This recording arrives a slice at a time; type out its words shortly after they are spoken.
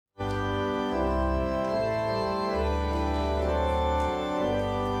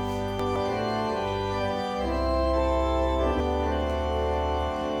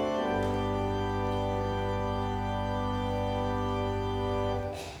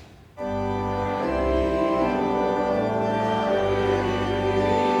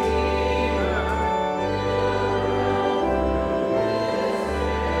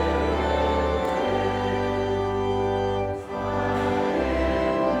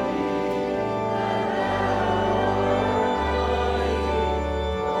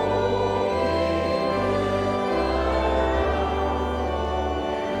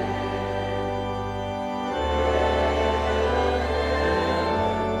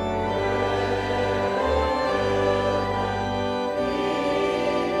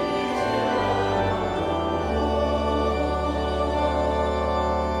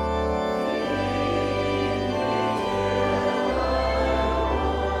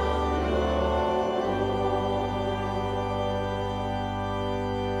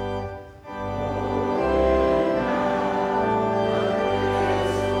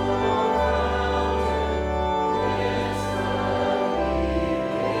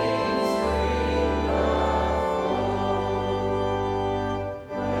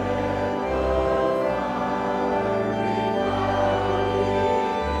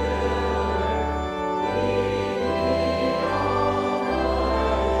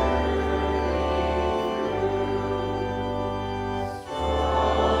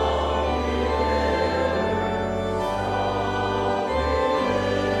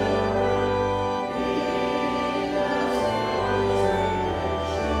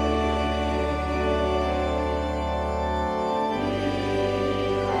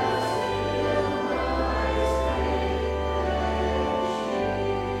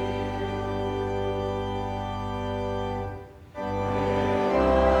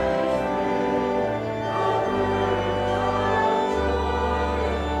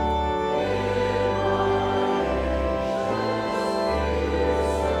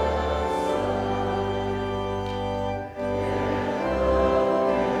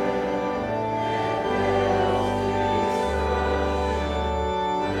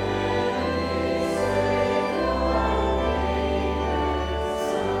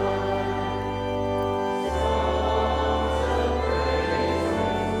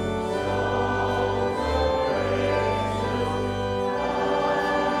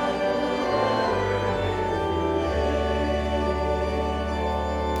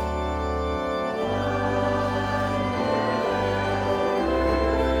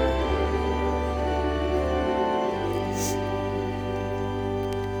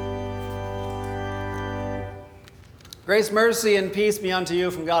Grace, mercy, and peace be unto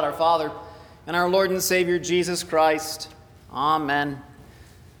you from God our Father and our Lord and Savior Jesus Christ. Amen.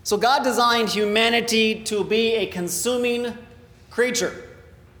 So God designed humanity to be a consuming creature.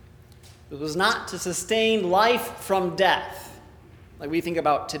 It was not to sustain life from death, like we think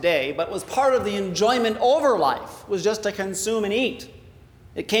about today, but was part of the enjoyment over life, was just to consume and eat.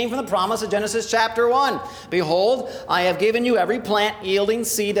 It came from the promise of Genesis chapter 1. Behold, I have given you every plant yielding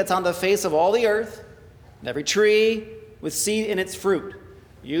seed that's on the face of all the earth, and every tree with seed in its fruit.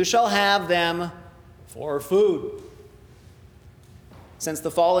 You shall have them for food. Since the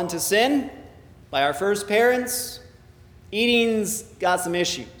fall into sin by our first parents, eating's got some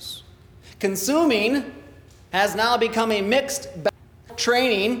issues. Consuming has now become a mixed bag.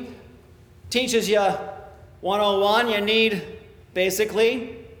 Training teaches you 101, you need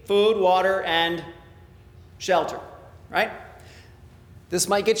basically food, water, and shelter, right? This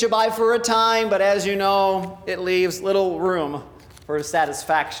might get you by for a time, but as you know, it leaves little room for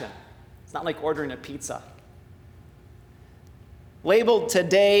satisfaction. It's not like ordering a pizza. Labeled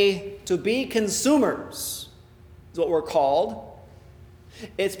today to be consumers is what we're called.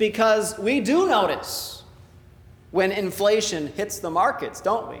 It's because we do notice when inflation hits the markets,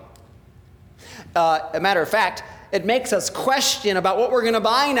 don't we? A matter of fact, it makes us question about what we're going to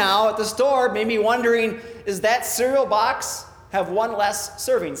buy now at the store, maybe wondering, is that cereal box have one less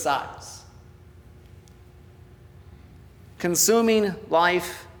serving size? Consuming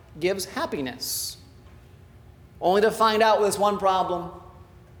life gives happiness, only to find out with this one problem.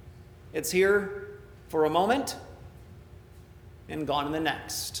 It's here for a moment and gone in the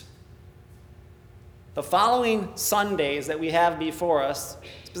next. The following Sundays that we have before us,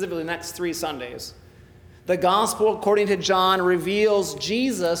 specifically the next 3 Sundays, the Gospel according to John reveals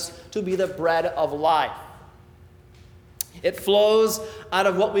Jesus to be the bread of life. It flows out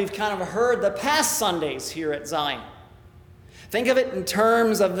of what we've kind of heard the past Sundays here at Zion. Think of it in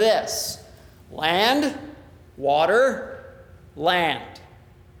terms of this: land, water, land.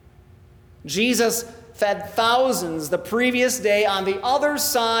 Jesus fed thousands the previous day on the other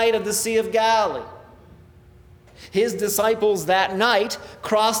side of the Sea of Galilee. His disciples that night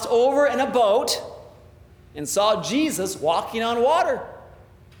crossed over in a boat and saw Jesus walking on water.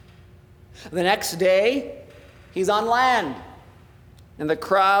 The next day, he's on land. And the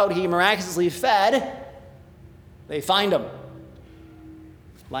crowd he miraculously fed, they find him.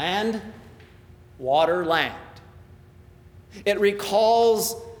 Land, water, land. It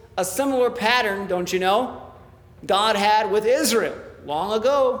recalls a similar pattern, don't you know, God had with Israel long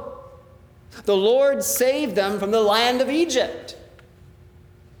ago. The Lord saved them from the land of Egypt.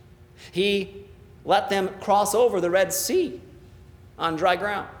 He let them cross over the Red Sea on dry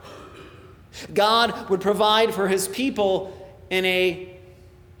ground. God would provide for his people in a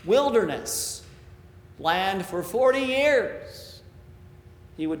wilderness land for 40 years.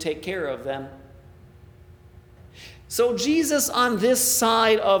 He would take care of them. So Jesus on this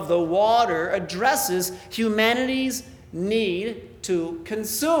side of the water addresses humanity's need to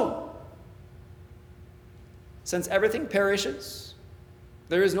consume. Since everything perishes,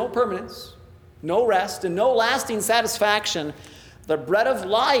 there is no permanence, no rest, and no lasting satisfaction, the bread of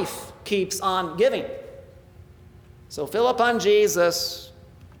life keeps on giving. So fill up on Jesus,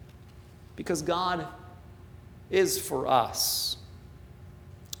 because God is for us.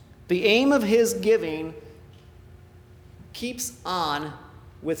 The aim of his giving keeps on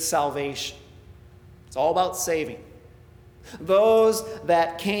with salvation. It's all about saving. Those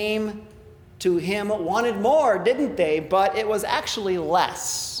that came to him wanted more, didn't they? But it was actually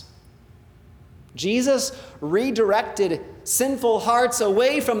less. Jesus redirected sinful hearts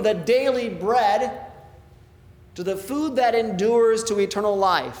away from the daily bread to the food that endures to eternal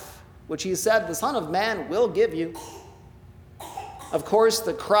life, which he said the Son of Man will give you. Of course,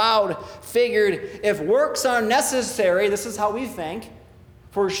 the crowd figured if works are necessary, this is how we think,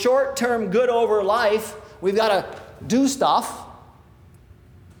 for short-term good over life, we've got to do stuff.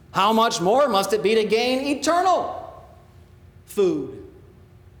 How much more must it be to gain eternal food?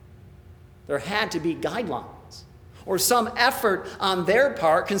 There had to be guidelines or some effort on their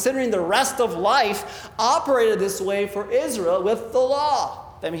part, considering the rest of life operated this way for Israel with the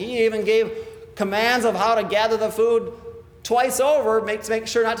law. I mean, he even gave commands of how to gather the food twice over, to make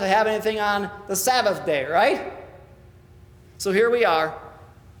sure not to have anything on the Sabbath day, right? So here we are.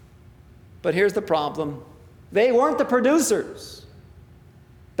 But here's the problem. They weren't the producers.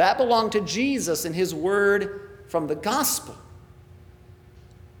 That belonged to Jesus and his word from the gospel.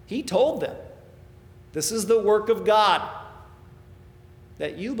 He told them, this is the work of God,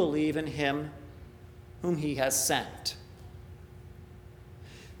 that you believe in him whom he has sent.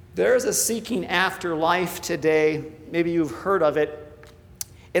 There's a seeking after life today. Maybe you've heard of it.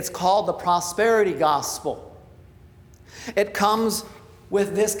 It's called the prosperity gospel. It comes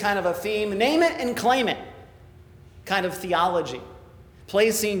with this kind of a theme, name it and claim it kind of theology,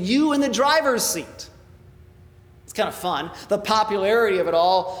 placing you in the driver's seat. It's kind of fun. The popularity of it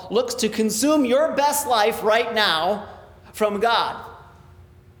all looks to consume your best life right now from God,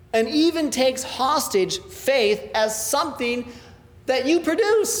 and even takes hostage faith as something that you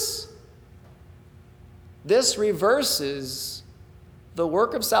produce. This reverses the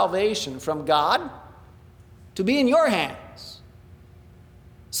work of salvation from God to be in your hands.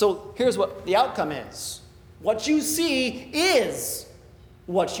 So here's what the outcome is. What you see is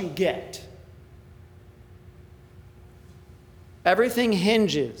what you get. Everything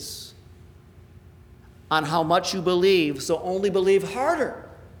hinges on how much you believe, so only believe harder,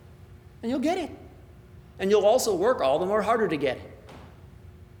 and you'll get it. And you'll also work all the more harder to get it.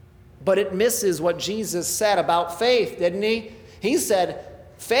 But it misses what Jesus said about faith, didn't he? He said,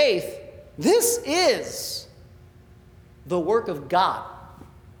 faith, this is the work of God.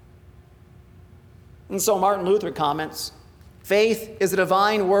 And so Martin Luther comments, faith is a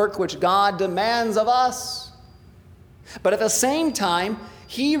divine work which God demands of us. But at the same time,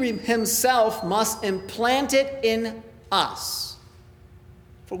 he himself must implant it in us.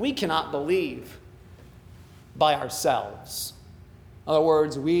 For we cannot believe by ourselves. In other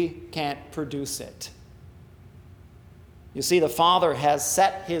words, we can't produce it. You see, the Father has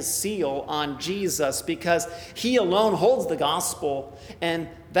set his seal on Jesus because he alone holds the gospel, and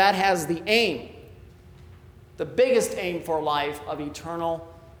that has the aim, the biggest aim for life, of eternal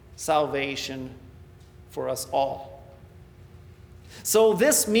salvation for us all. So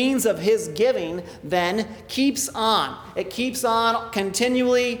this means of his giving then keeps on. It keeps on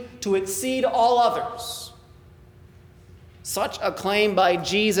continually to exceed all others. Such a claim by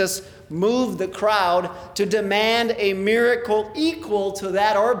Jesus moved the crowd to demand a miracle equal to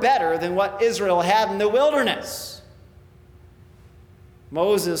that or better than what Israel had in the wilderness.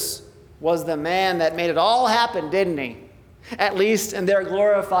 Moses was the man that made it all happen, didn't he? At least in their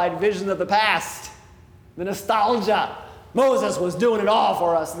glorified vision of the past. The nostalgia. Moses was doing it all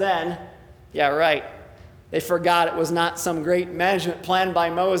for us then. Yeah, right. They forgot it was not some great management plan by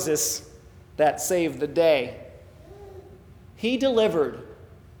Moses that saved the day. He delivered,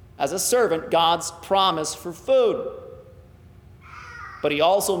 as a servant, God's promise for food. But he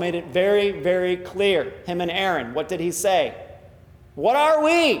also made it very, very clear, him and Aaron. What did he say? What are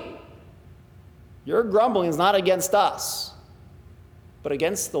we? Your grumbling is not against us, but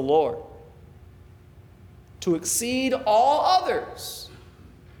against the Lord. To exceed all others,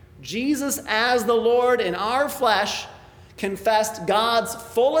 Jesus as the Lord in our flesh confessed God's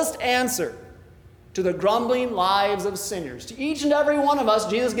fullest answer to the grumbling lives of sinners. To each and every one of us,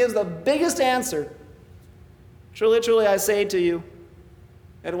 Jesus gives the biggest answer. Truly, truly, I say to you,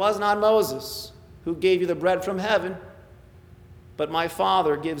 it was not Moses who gave you the bread from heaven, but my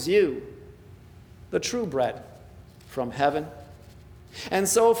Father gives you the true bread from heaven. And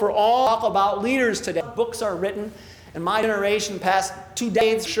so for all talk about leaders today, books are written. In my generation, past 2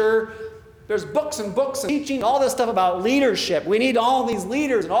 decades, sure, there's books and books and teaching, all this stuff about leadership. We need all these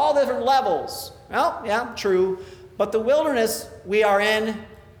leaders at all different levels. Well, yeah, true. But the wilderness we are in,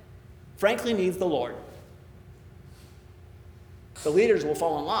 frankly, needs the Lord. The leaders will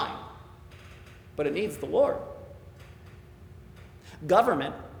fall in line, but it needs the Lord.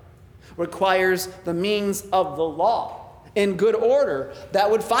 Government requires the means of the law in good order that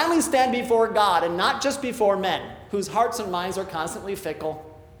would finally stand before God and not just before men whose hearts and minds are constantly fickle.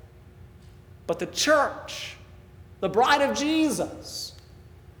 But the church, the bride of Jesus,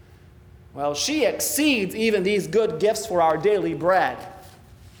 well, she exceeds even these good gifts for our daily bread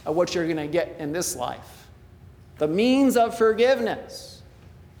of what you're going to get in this life. The means of forgiveness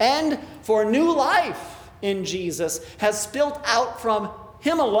and for new life in Jesus has spilt out from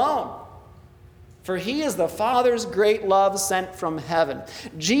him alone. For he is the Father's great love sent from heaven.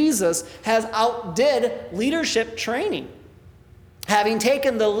 Jesus has outdid leadership training, having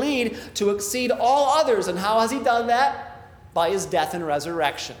taken the lead to exceed all others. And how has he done that? By his death and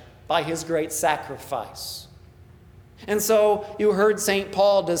resurrection, by his great sacrifice. And so you heard St.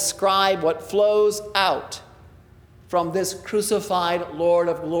 Paul describe what flows out from this crucified Lord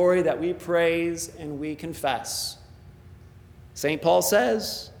of glory that we praise and we confess. St. Paul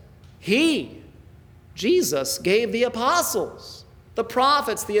says, Jesus gave the apostles, the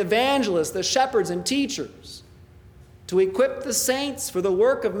prophets, the evangelists, the shepherds, and teachers to equip the saints for the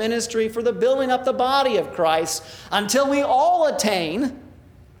work of ministry, for the building up the body of Christ, until we all attain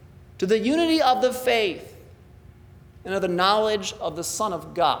to the unity of the faith and of the knowledge of the Son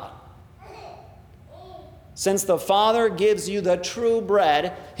of God. Since the Father gives you the true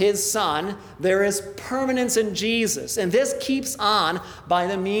bread, his Son, there is permanence in Jesus, and this keeps on by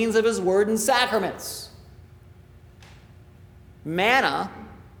the means of his word and sacraments. Manna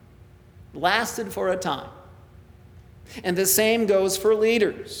lasted for a time, and the same goes for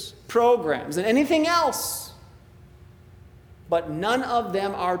leaders, programs, and anything else. But none of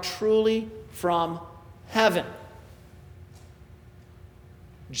them are truly from heaven.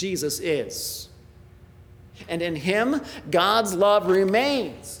 Jesus is. And in him, God's love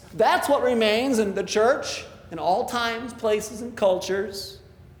remains. That's what remains in the church, in all times, places, and cultures,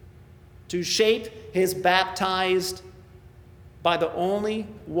 to shape his baptized by the only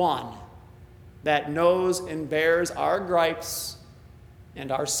one that knows and bears our gripes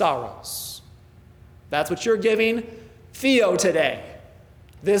and our sorrows. That's what you're giving Theo today.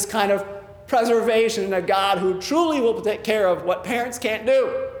 This kind of preservation in a God who truly will take care of what parents can't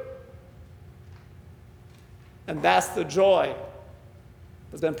do. And that's the joy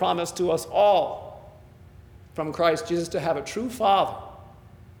that's been promised to us all from Christ Jesus, to have a true Father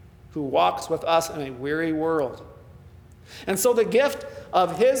who walks with us in a weary world. And so the gift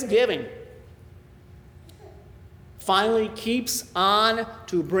of his giving finally keeps on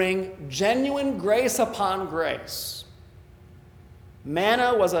to bring genuine grace upon grace.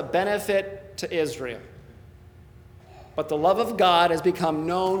 Manna was a benefit to Israel, but the love of God has become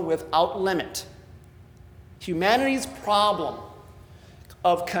known without limit. Humanity's problem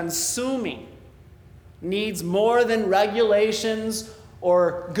of consuming needs more than regulations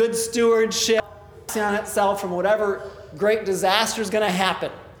or good stewardship on itself from whatever great disaster is going to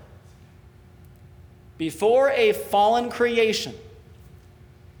happen. Before a fallen creation,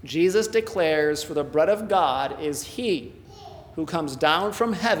 Jesus declares, "For the bread of God is he who comes down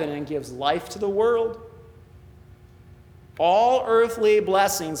from heaven and gives life to the world." All earthly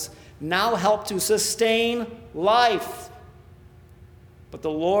blessings now help to sustain life. But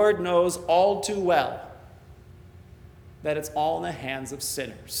the Lord knows all too well that it's all in the hands of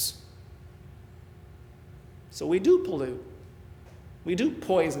sinners. So we do pollute. We do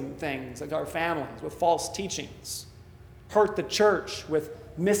poison things like our families with false teachings, hurt the church with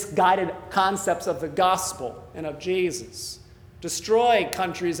misguided concepts of the gospel and of Jesus, destroy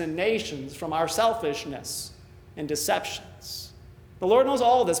countries and nations from our selfishness and deceptions. The Lord knows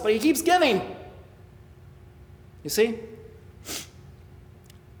all of this, but he keeps giving. You see?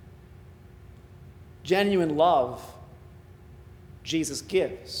 Genuine love Jesus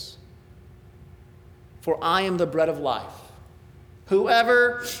gives. "For I am the bread of life.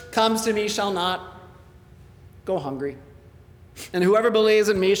 Whoever comes to me shall not go hungry, and whoever believes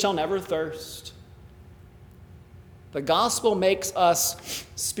in me shall never thirst." The gospel makes us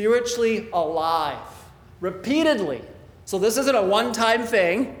spiritually alive repeatedly. So this isn't a one-time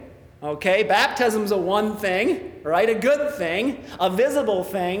thing, okay? Baptism's a one thing, right? A good thing, a visible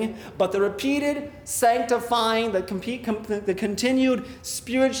thing, but the repeated sanctifying, the continued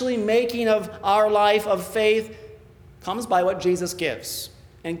spiritually making of our life of faith comes by what Jesus gives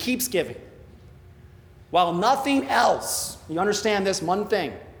and keeps giving. While nothing else, you understand this one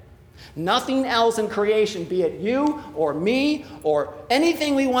thing, nothing else in creation, be it you or me or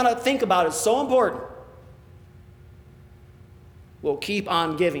anything we want to think about, is so important, will keep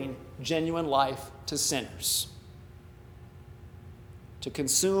on giving genuine life to sinners. To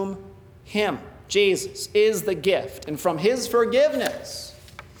consume him, Jesus, is the gift. And from his forgiveness,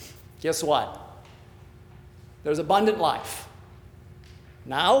 guess what? There's abundant life.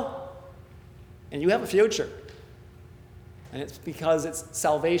 Now, and you have a future. And it's because it's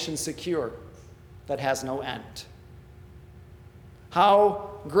salvation secure that has no end.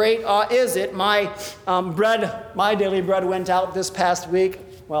 How great is it? My daily bread went out this past week.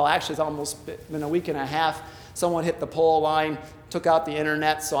 Well, actually, it's almost been a week and a half. Someone hit the pole line, took out the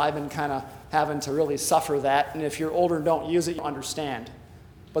internet, so I've been kind of having to really suffer that. And if you're older and don't use it, you understand.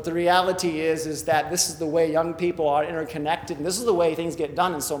 But the reality is that this is the way young people are interconnected, and this is the way things get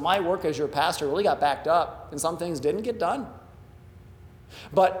done. And so my work as your pastor really got backed up, and some things didn't get done.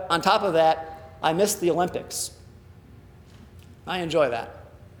 But on top of that, I missed the Olympics. I enjoy that.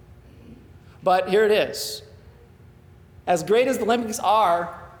 But here it is. As great as the Olympics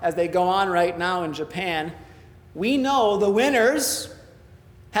are, as they go on right now in Japan, we know the winners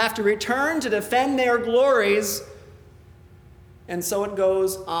have to return to defend their glories, and so it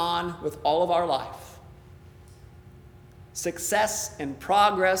goes on with all of our life. Success and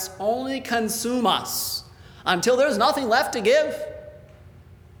progress only consume us until there's nothing left to give.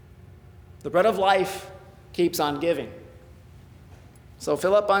 The bread of life keeps on giving. So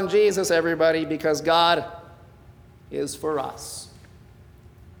fill up on Jesus, everybody, because God is for us.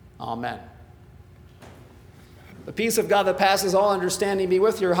 Amen. The peace of God that passes all understanding be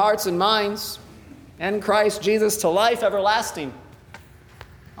with your hearts and minds, and Christ Jesus to life everlasting.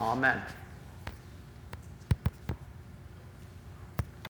 Amen.